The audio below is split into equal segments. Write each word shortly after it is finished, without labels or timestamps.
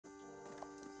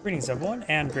Greetings everyone,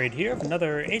 and Grade here with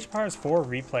another Age of Empires 4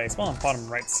 replay. It's on the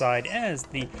bottom right side as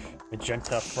the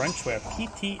Magenta French, we have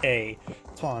PTA.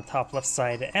 It's on the top left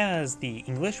side as the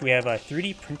English, we have a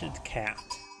 3D printed cat.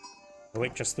 Oh,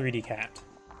 wait, just 3D cat.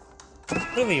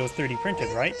 Clearly it was 3D printed,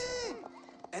 right?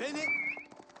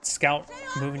 Scout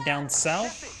moving down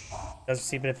south. Does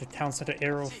see a bit of the town center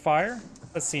arrow fire.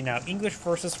 Let's see now, English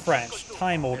versus French,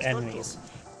 time old enemies.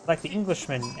 Like the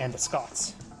Englishmen and the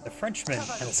Scots, the Frenchmen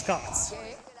and the Scots.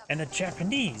 And the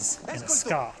Japanese, and the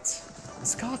Scots. The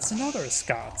Scots and other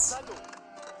Scots.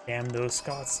 Damn those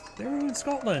Scots, they're in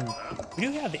Scotland. We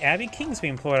do have the Abbey Kings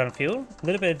being employed on the field. A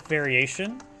little bit of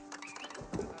variation.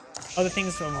 Other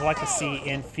things I would like to see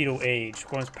in Feudal Age.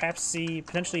 We're going to perhaps see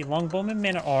potentially Longbowmen,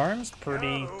 Men-at-Arms,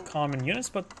 pretty common units,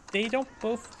 but they don't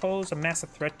both pose a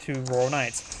massive threat to Royal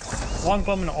Knights.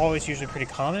 Longbowmen are always usually pretty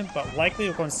common, but likely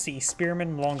we're going to see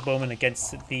Spearmen, Longbowmen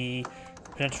against the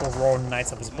potential Royal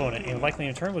Knights of his opponent, and likely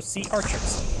in turn we'll see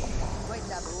archers.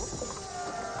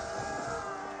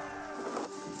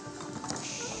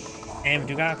 And we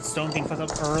do got stone being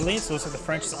collected up early, so looks like the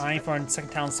French is eyeing for our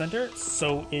second town center,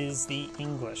 so is the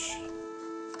English.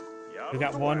 We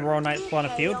got one Royal Knight on the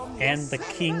field, and the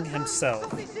King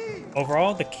himself.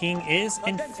 Overall, the King is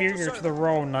inferior to the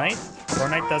Royal Knight. Royal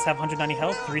Knight does have 190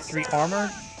 health, 3-3 armor,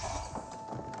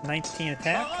 19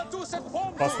 attack,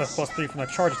 plus the +3 from the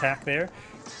charge attack there.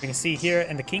 You can see here,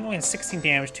 and the King only has 16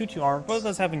 damage, 2-2 armor, but it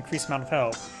does have an increased amount of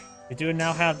health. We do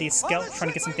now have the Scout trying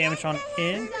to get some damage on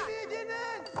in.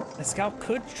 The Scout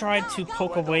could try to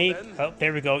poke away. Oh,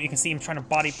 there we go. You can see him trying to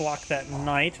body block that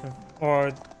Knight,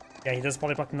 or yeah, he does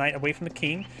body block the Knight away from the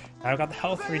King. Now we've got the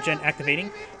health regen activating.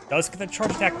 Does get the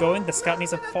charge attack going. The Scout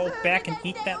needs to fall back and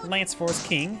eat that lance for his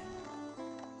King.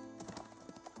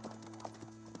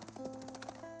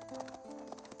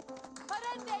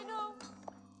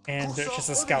 And there's just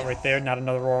a Scout right there, not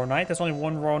another Royal Knight. There's only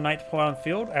one Royal Knight to put on the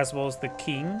field, as well as the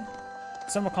King.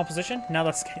 Similar composition. Now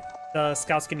the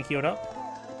Scout's getting healed up.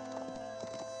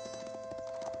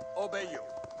 Obey you.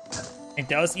 It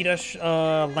does eat a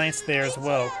lance there as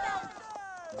well.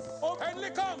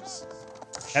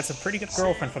 That's a pretty good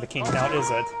girlfriend for the King, now is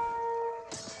it?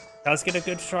 Does get a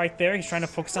good strike there. He's trying to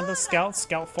focus on the Scout.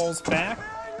 Scout falls back.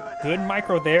 Good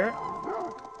micro there.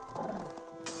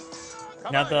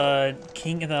 Now the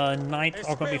King and the Knight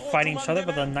are going to be fighting each other,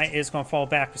 but the Knight is going to fall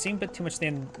back. We're seeing a bit too much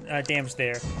damage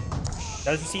there.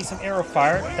 Does receive some arrow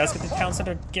fire. Does get the town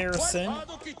center garrison.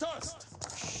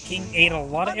 King ate a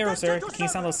lot of arrows there.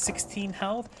 King's down to 16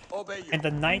 health. And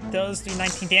the Knight does do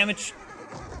 19 damage.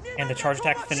 And the charge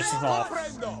attack finishes him off.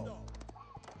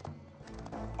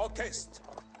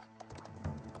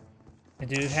 I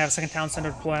do have a second town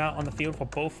center deployed out on the field for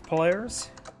both players.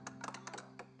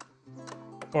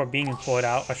 Or being employed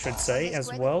out, I should say, as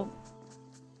well.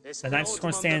 The Knight's just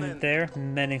going to stand there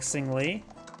menacingly.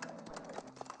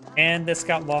 And the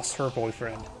Scout lost her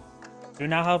boyfriend. We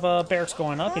now have barracks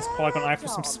going up. He's probably going to eye for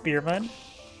some spearmen.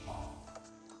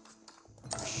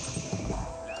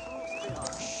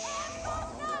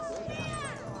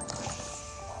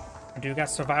 We do got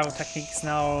survival techniques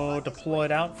now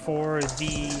deployed out for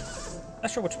the...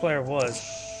 Not sure which player it was.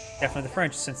 Definitely the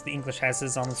French, since the English has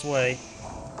his on its way.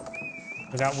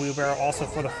 We got wheelbarrow also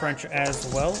for the French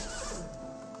as well.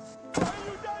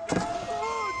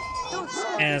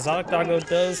 And exotic doggo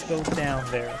does go down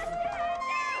there.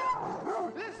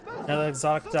 Another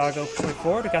exotic doggo pushing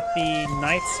forward. We got the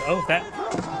Knights.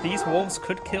 Oh, these wolves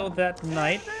could kill that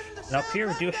Knight. And up here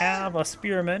we do have a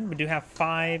spearman. We do have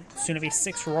 5, soon to be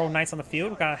 6 Royal Knights on the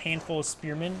field. We got a handful of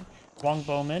spearmen,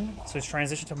 longbowmen. So it's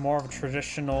transitioned to more of a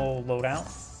traditional loadout.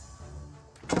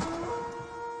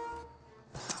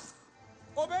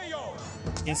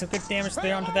 Getting some good damage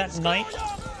there onto that Knight.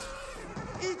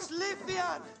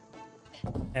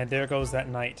 And there goes that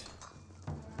Knight.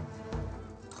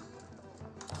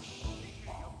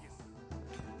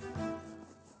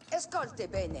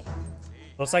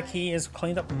 Looks like he has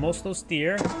cleaned up most of those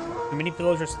deer. Too many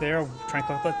villagers there trying to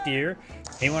collect that deer.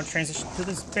 They want to transition to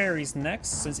these berries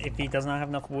next, since if he does not have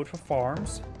enough wood for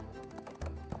farms.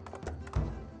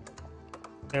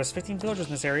 There's 15 villagers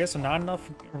in this area, so not enough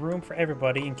room for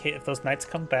everybody in case if those Knights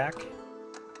come back.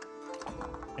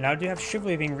 And now I do have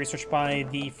chivalry being researched by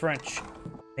the French.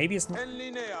 Maybe it's...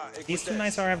 These 2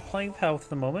 Knights have plenty of health at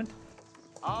the moment.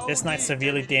 This Knight's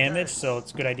severely damaged, so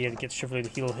it's a good idea to get chivalry to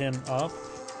heal him up.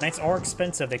 Knights are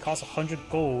expensive. They cost 100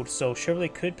 gold, so chivalry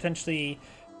could potentially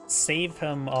save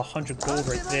him 100 gold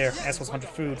right there, as well as 100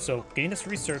 food. So getting this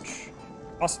research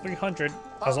costs 300.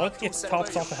 As long as it gets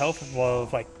tops off the health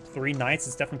of like 3 Knights,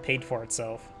 it's definitely paid for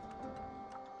itself.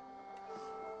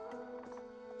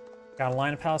 Got a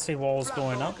line of palisade walls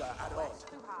going up.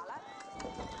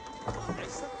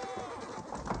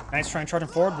 Nice try and charging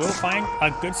forward. Will find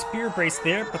a good spear brace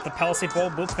there, but the palisade wall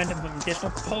will prevent him from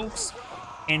additional pokes.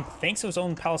 And thanks to his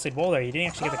own palisade wall there, he didn't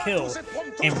actually get the kill.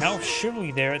 And now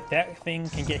Chivalry there, that thing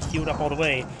can get healed up all the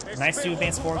way. Nice to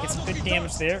advance forward, get some good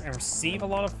damage there, and receive a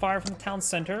lot of fire from the town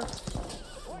center.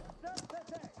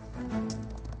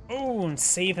 Oh, and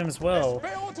save him as well.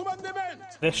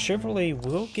 The Chivalry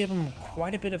will give him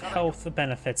quite a bit of health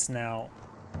benefits now.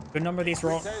 Good number of these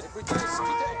roll.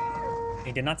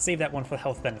 He did not save that one for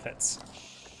health benefits.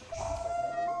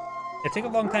 It took a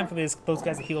long time for those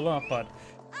guys to heal up, but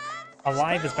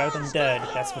alive is better than dead,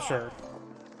 that's for sure.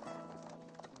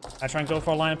 I try and go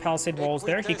for a line of palisade walls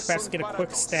there. He perhaps get a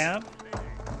quick stab.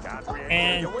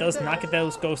 And does not get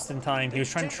those ghosts in time. He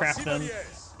was trying to trap them,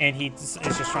 and he is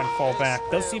just trying to fall back.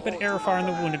 Does see a bit of arrow fire on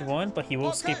the wounded one, but he will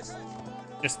escape.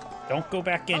 Just don't go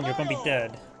back in, you're going to be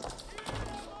dead.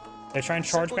 They try and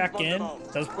charge back in,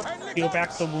 does heal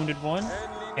back the wounded one,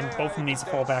 and both of them need to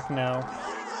fall back now.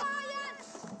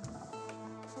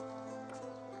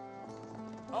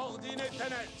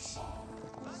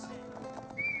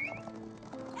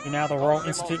 And now the Royal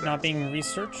Institute not being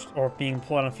researched or being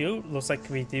pulled on a field. Looks like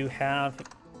we do have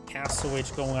Castle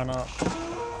Age going on up.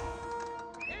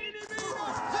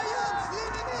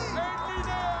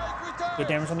 Good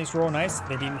damage on these Royal Knights.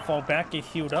 They didn't fall back, get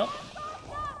healed up.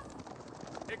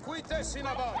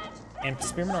 And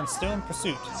Spearmen are still in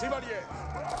pursuit. If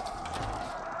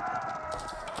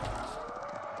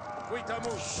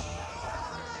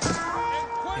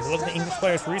you look at the English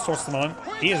player's resource at the moment,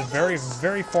 he is very,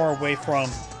 very far away from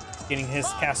getting his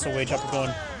castle wage up and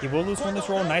going. He will lose one of those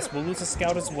Royal Knights, will lose a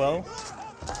scout as well.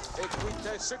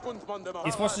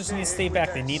 These forces just need to stay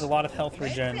back. They need a lot of health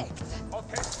regen.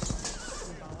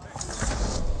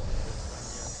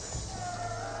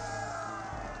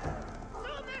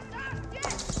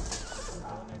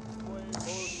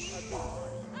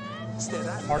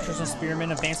 Archers and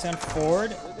spearmen advancing on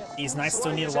forward. These knights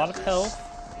still need a lot of health.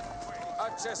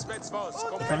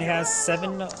 He currently has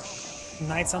 7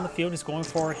 knights on the field. He's going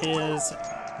for his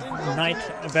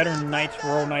veteran knight,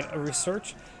 Royal Knight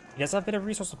research. He does have a bit of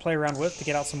resource to play around with to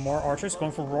get out some more archers.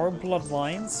 Going for Royal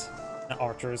Bloodlines. Not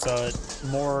archers,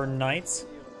 more knights.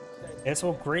 This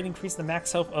will greatly increase the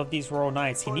max health of these Royal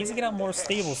Knights. He needs to get out more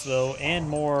stables, though, and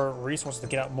more resources to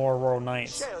get out more Royal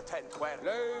Knights.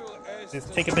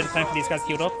 Just take a bit of time for these guys to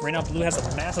heal up. Right now, Blue has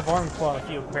a massive army pull on the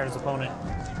field compared to his opponent.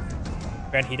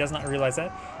 Granted, he does not realize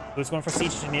that. Blue's going for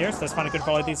Siege Engineers. Does find a good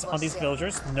volley on these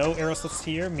villagers. No arrow slips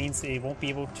here means they won't be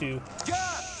able to...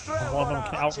 One of them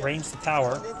can outrange the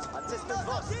tower.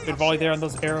 Good volley there on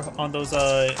those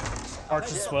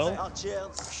archers as well.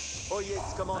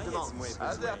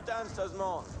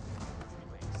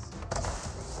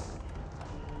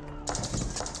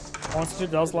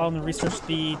 Institute does allow them to research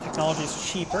the technology is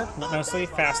cheaper, not necessarily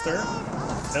faster.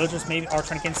 Villagers maybe are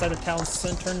trying to get inside the town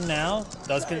center now.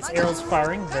 Does get its arrows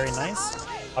firing, very nice.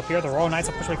 Up here, the Royal Knights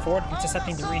will push way forward,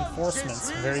 intercepting the reinforcements.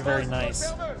 Very, very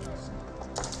nice.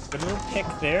 Good little pick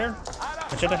there.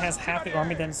 Magenta has half the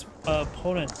army than his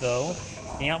opponent, though.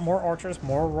 Getting out more archers,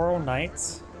 more Royal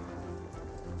Knights.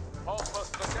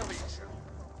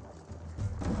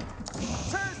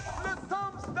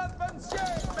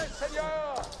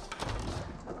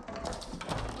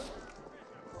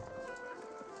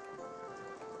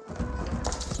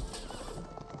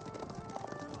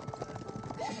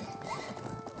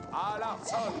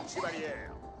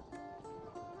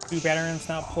 Two batterings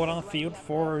now pulled on the field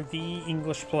for the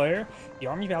English player. The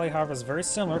army value, however, is very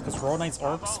similar because Royal Knights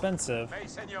are expensive.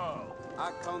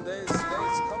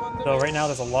 Though right now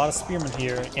there's a lot of spearmen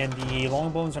here, and the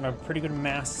longbows are in a pretty good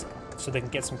mass, so they can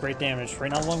get some great damage.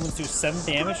 Right now, longbows do 7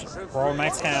 damage. Royal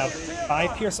Knights have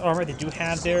 5 pierce armor. They do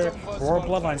have their Royal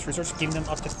Bloodlines research, giving them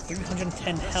up to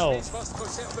 310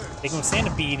 health. They can withstand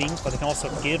a beating, but they can also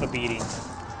give a beating.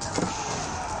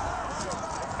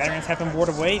 Batterings have been ward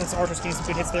away. His archer's getting some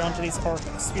good hits there onto these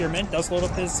spearmen. Does load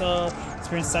up his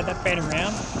spear inside that battering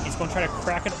ram. He's going to try to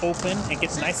crack it open and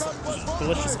get nice,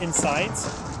 delicious insides.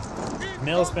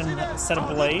 Mill has been set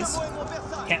ablaze.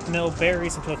 Can't mill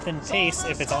berries into a thin paste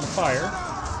if it's on fire.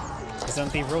 It's going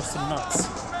to be roasted nuts.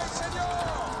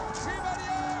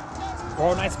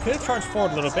 Royal Knights could have charged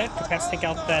forward a little bit. Could perhaps take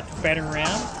out that battering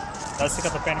ram. Does take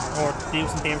out the battering or deal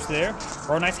some damage there.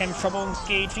 Royal Knights having trouble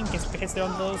engaging. Gets some hits there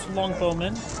on those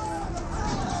longbowmen.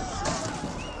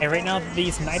 And right now,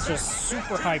 these knights are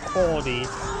super high quality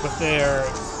with their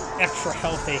extra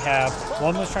health they have.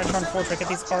 One was trying to run forward to get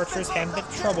these archers, having a bit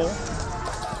of trouble.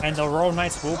 And the Royal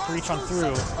Knights will breach on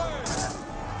through.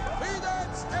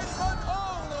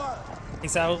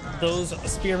 Takes out those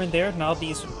spearmen there. Now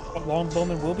these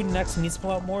longbowmen will be next. He needs to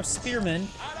pull out more spearmen.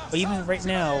 But even right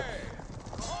now,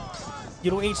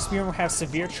 Middle Age spearmen will have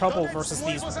severe trouble versus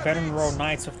these veteran Royal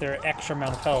Knights with their extra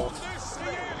amount of health.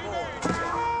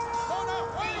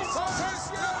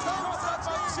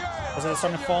 As they're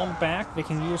starting to fall back, they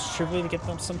can use Chivalry to get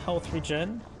them some health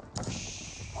regen.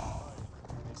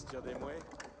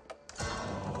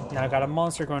 Now I got a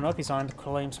monster going up. He's on to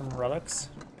claim some relics.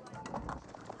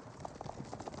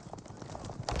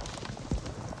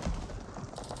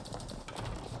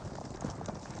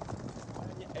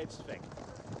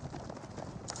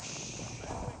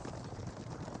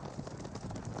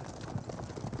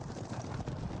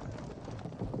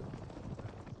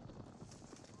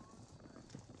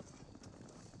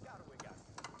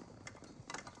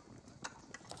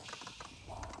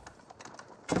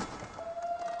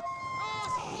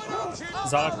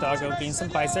 Lord.agion gains some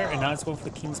fights there, and now it's going for the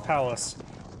King's Palace.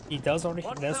 He does already,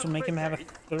 this will make him have a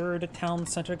third town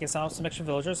center, gets out some extra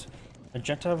villagers.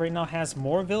 Magenta right now has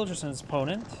more villagers than his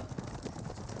opponent.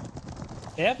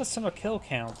 They have a similar kill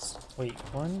counts. Wait,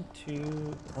 1, 2,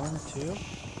 1, 2.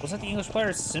 Looks like the English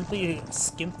players simply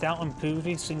skimped out on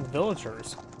producing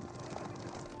villagers.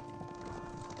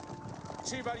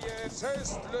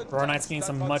 Royal Knights getting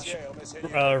some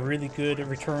really good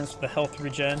returns for the health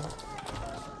regen.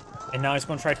 And now he's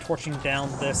going to try torching down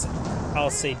this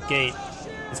palisade gate.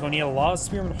 He's going to need a lot of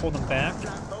spearmen to hold him back.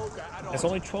 There's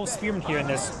only 12 spearmen here, and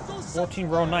there's 14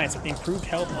 Royal Knights. With the improved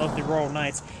health of the Royal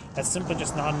Knights, that's simply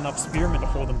just not enough spearmen to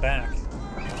hold them back.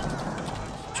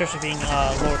 Especially being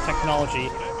lower technology.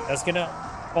 Let's get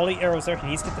all the arrows there. He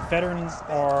needs to get the veteran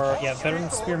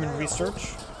spearman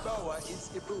research.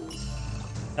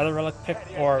 Another relic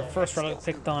picked, or first relic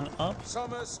picked on up.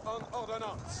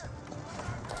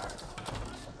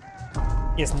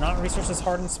 He has not researched his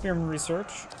hardened spearman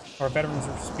research, or veteran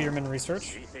spearman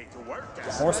research.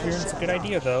 More spearmen is a good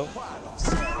idea, though.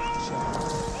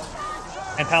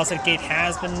 And Palisade Gate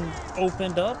has been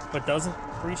opened up, but doesn't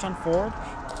reach on forward.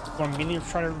 We'll immediately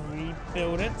try to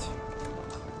rebuild it.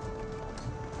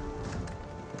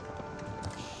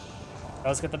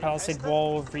 Let's get the Palisade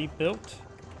Wall rebuilt.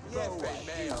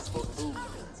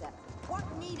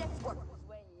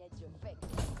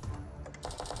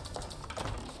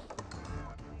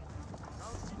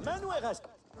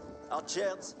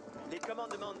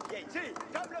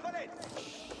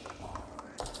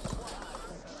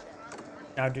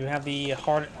 Now, do have the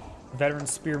hard veteran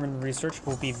spearman research.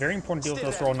 Will be very important to deal with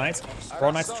those Royal Knights.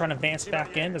 Royal Knights are trying to advance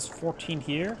back in. There's 14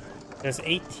 here. There's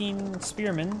 18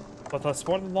 spearmen with a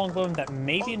sport of longbowmen that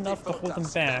may be enough to hold them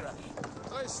back.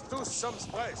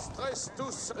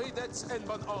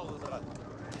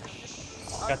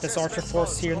 Got this archer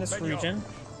force here in this region.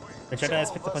 Magenta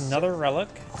has picked up another relic.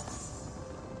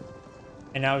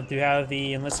 And now we do have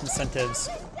the enlist incentives.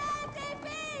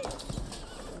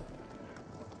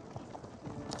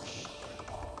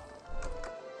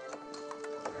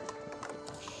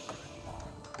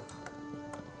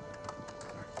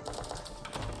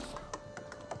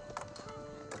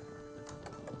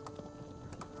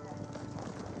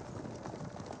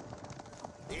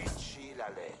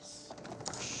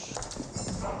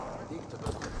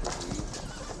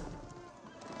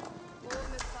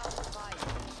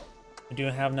 We do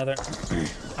have another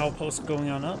outpost going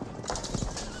on up.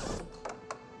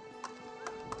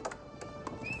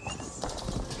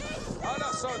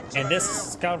 And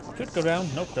this scout could go down.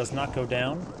 Nope, does not go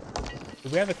down. Do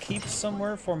we have a keep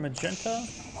somewhere for Magenta?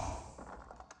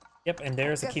 Yep, and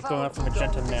there's a keep going up for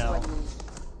Magenta now.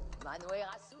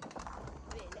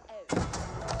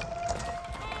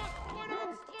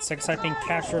 Second side being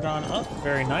captured on up.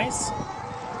 Very nice.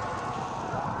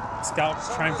 Scout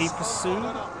trying to be pursued.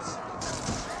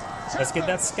 Let's get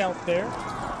that scout there.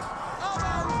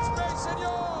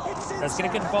 Let's get a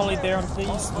good volley there on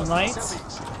these knights.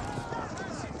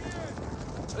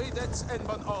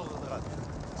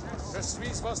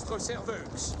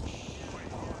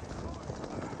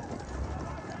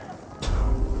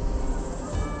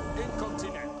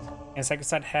 And second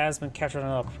side has been captured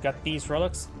on up. We've got these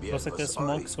relics. Looks like this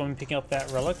monk's going to be picking up that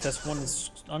relic. This one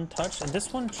is untouched, and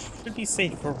this one should be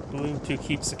safe for blue to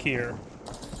keep secure.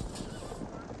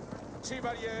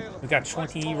 We've got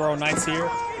 20 Royal Knights here.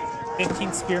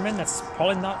 15 Spearmen. That's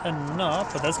probably not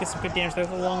enough, but does get some good damage there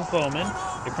with the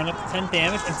Longbowmen. They run up to 10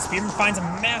 damage, and Spearman finds a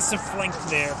massive flank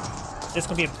there. This is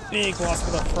going to be a big loss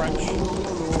for the French.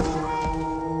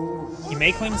 He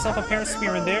may claim himself a pair of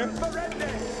Spearmen there.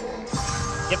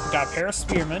 Yep, got a pair of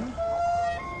Spearmen.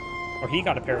 Or he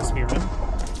got a pair of Spearmen.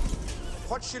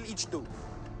 What shall each do?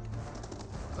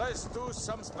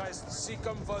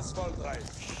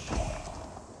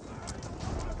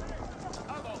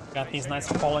 Got these knights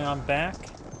falling on back.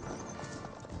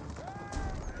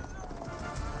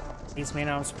 These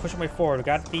man-at-arms push way forward. We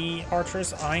got the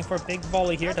archers eyeing for a big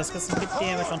volley here. Does get some good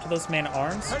damage onto those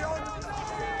man-at-arms.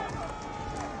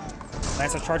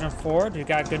 Knights are charging forward. We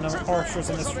got a good number of archers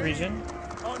in this region.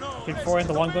 Before in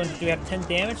the longbow do have 10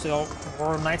 damage. The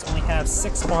Royal Knights only have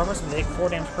 6 armor, so they take 4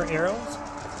 damage per arrow.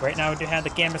 Right now we do have the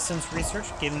Gambeson's research,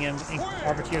 giving him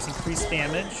Arbiteers increased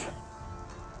damage.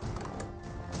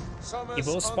 He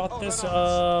will spot this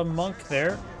monk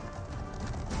there.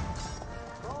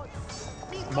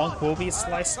 Monk will be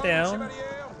sliced down.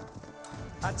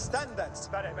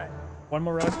 One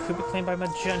more relic could be claimed by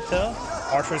Magenta.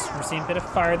 Archers receiving a bit of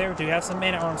fire there. We do have some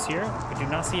man-at-arms here. We do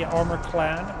not see an armor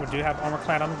clad. We do have armor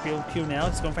clad on the field queue now.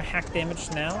 It's going for hack damage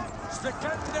now.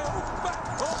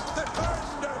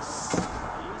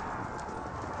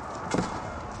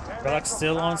 Relic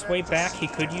still on its way back. He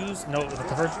could use... No, the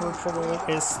conversion ritual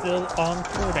is still on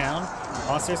cooldown.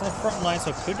 Monsters on the front line,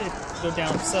 so could go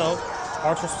down himself.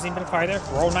 Archers receiving a bit of fire there.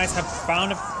 Royal Knights have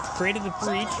created the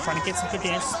breach, trying to get some good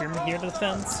damage. Spearman here to the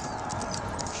fence.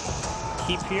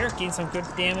 Keep here, getting some good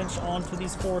damage onto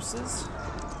these forces.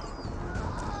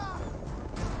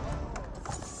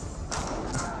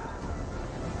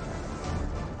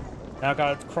 Now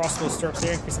got crossbow stirrups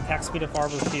there, increasing attack speed of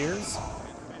Arbiteers.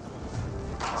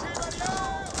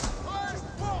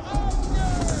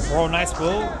 Royal Knights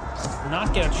will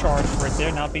not get a charge right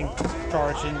there, not being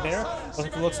charged in there.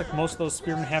 It looks like most of those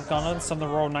spearmen have gone up, some of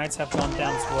the Royal Knights have gone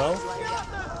down as well.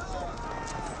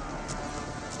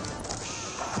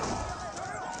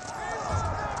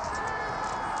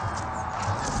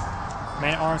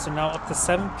 Man-at-arms are now up to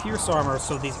 7 pierce armor,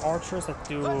 so these archers that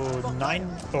do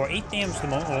 9 or 8 damage to the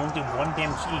moment will only do 1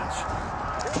 damage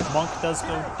each. Monk does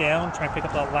go down, trying to pick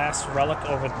up that last relic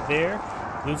over there.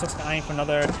 Looks like eyeing for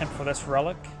another attempt for this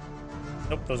relic.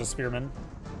 Nope, those are spearmen.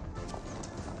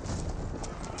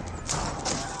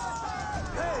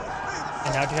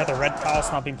 And now you have the red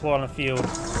palace not being pulled on the field.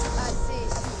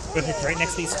 Right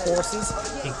next to these forces,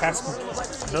 you can pass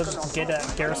those can get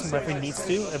a garrison wherever he needs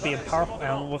to. It'll be a powerful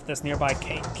animal with this nearby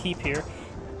keep here.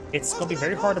 It's going to be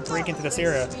very hard to break into this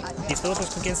area. These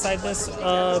villagers can get inside this,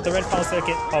 the red palace there,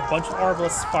 get a bunch of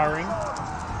arbalists firing.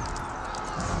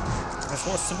 This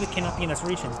force simply cannot be in this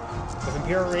region. With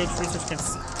Imperial Rage research can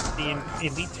the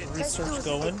elite research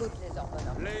going.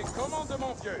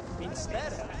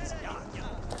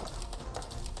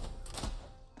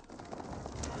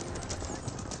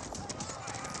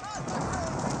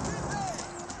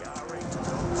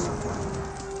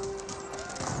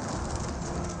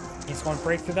 He's going to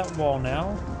break through that wall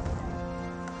now.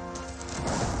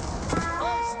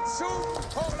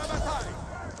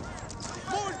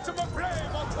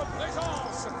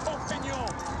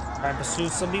 Trying to pursue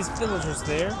some of these villagers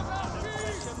there.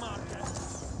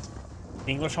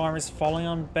 The English army is falling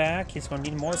on back. He's going to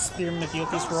need more spearmen to deal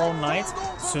with these Royal Knights.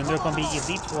 Soon they're going to be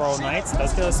elite Royal Knights.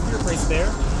 Does get a spear brace there.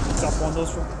 He's off one of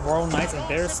those Royal Knights, and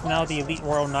there's now the elite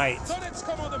Royal Knight.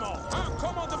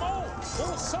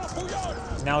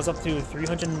 Now it's up to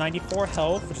 394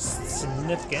 health, which is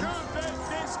significant.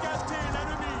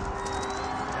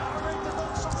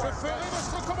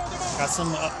 Got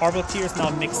some Arbiteers now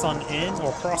mixed on in,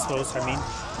 or crossbows, I mean.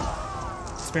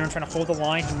 Spearman trying to hold the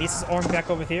line. He needs his army back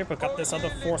over here, but got this other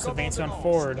force advancing on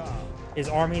forward. His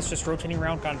army is just rotating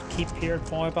around, got to keep here,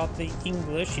 calling about the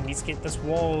English. He needs to get this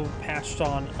wall patched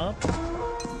on up.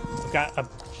 We've got a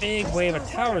big wave of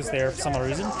towers there for some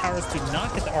reason. Towers do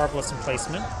not get the Arbalest in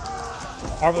placement.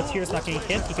 Arbiteers not getting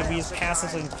hit. He can reuse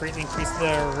passes and greatly increase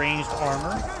their ranged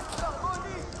armor.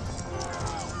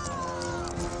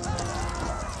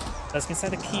 Does get inside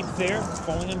the keep there,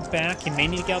 falling him back. He may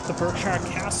need to get out the Berkshire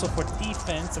Castle for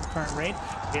defense at current rate.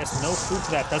 He has no food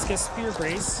for that. Does get a spear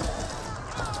brace.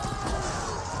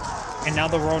 And now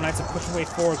the Royal Knights are pushing way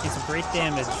forward, getting some great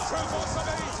damage.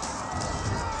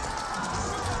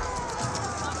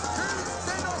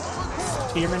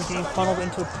 Spearman being funneled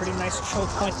into a pretty nice choke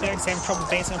point there. He's having trouble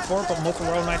advancing forward, but most of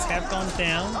the Royal Knights have gone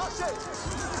down.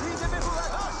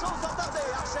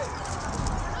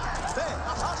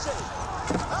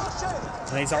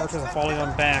 And these archers are falling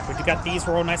on back. We've got these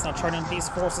Royal Knights now charging these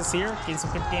forces here, getting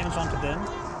some good damage onto them.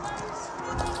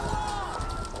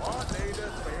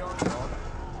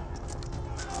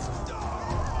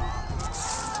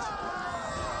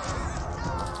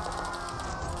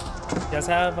 He does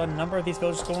have a number of these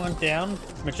villagers going down.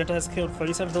 Magenta has killed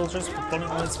 37 villagers,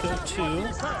 Opponent only has killed 2.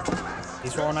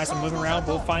 These Royal Knights are moving around.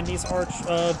 We'll find these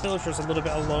villagers a little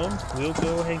bit alone. We'll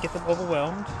go ahead and get them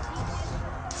overwhelmed.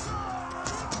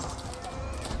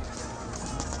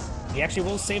 He actually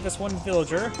will save this one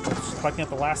villager, just collecting up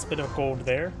the last bit of gold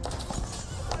there.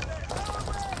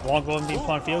 Longbow being put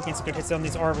on field, getting some good hits on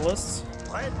these Arbalists.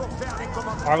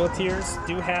 Arbaletiers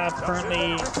do have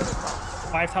currently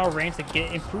 5 tower range to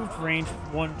get improved range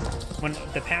when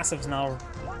the passive is now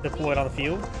deployed on the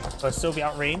field, but still be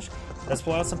outrange. Does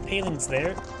pull out some palings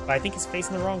there, but I think he's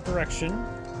facing the wrong direction.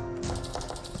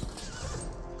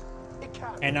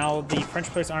 And now the French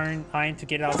players are eyeing to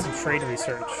get out some trade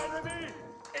research.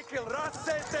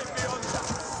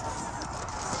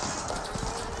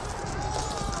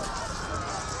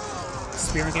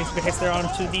 Spearman getting some good hits there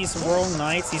onto these Royal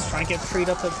Knights. He's trying to get freed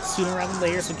up sooner rather than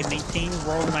later so he can maintain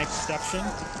Royal Knight production.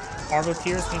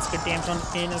 Arbaletiers getting some good damage on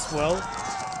in as well.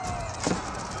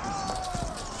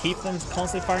 Keep them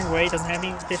constantly firing away. Doesn't have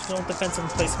any additional defensive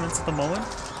replacements at the moment.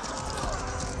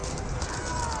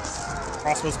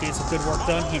 Crossbows getting some good work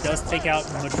done. He does take out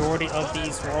the majority of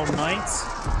these Royal Knights.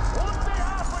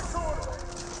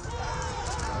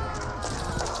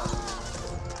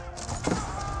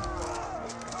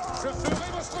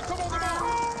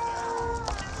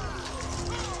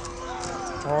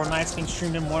 Royal Knights being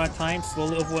streamed in one at a time,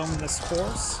 slowly overwhelming this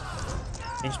force.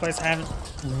 These players haven't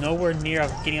nowhere near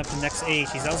getting up to the next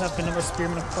age. He does have a good number of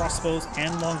spearmen and crossbows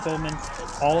and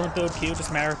longbowmen all in the build queue, just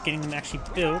a matter of getting them actually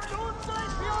built.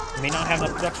 May not have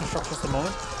enough production structures at the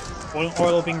moment.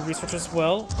 Oil being researched as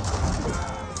well.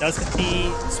 Does get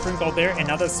the spring gold there, and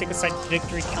now the Sacred Site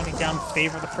victory counting down in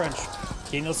favor of the French.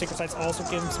 Getting those Sacred Sites also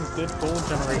give them some good gold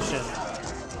generation.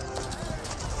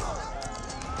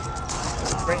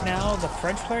 Right now, the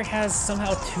French player has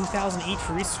somehow 2,000 each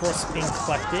resource being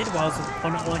collected, while his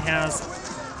opponent only has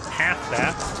half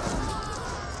that.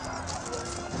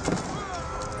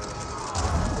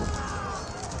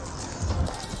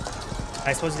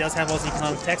 I suppose he does have all his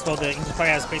economic techs, while the English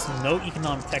player has basically no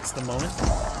economic techs at the moment.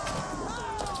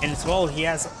 And as well, he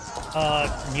has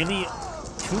nearly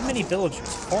too many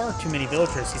villagers, far too many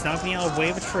villagers. He's not getting out of the way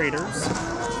of the traders.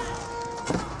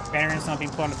 Banner is not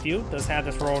being put on the field. Does have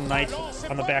this Royal Knight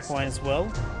on the back line as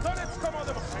well.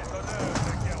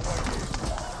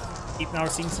 Keep now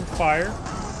seeing some fire.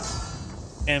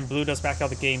 And blue does back out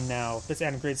the game now. This is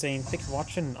Adam Grid saying thanks for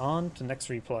watching and on to next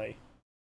replay.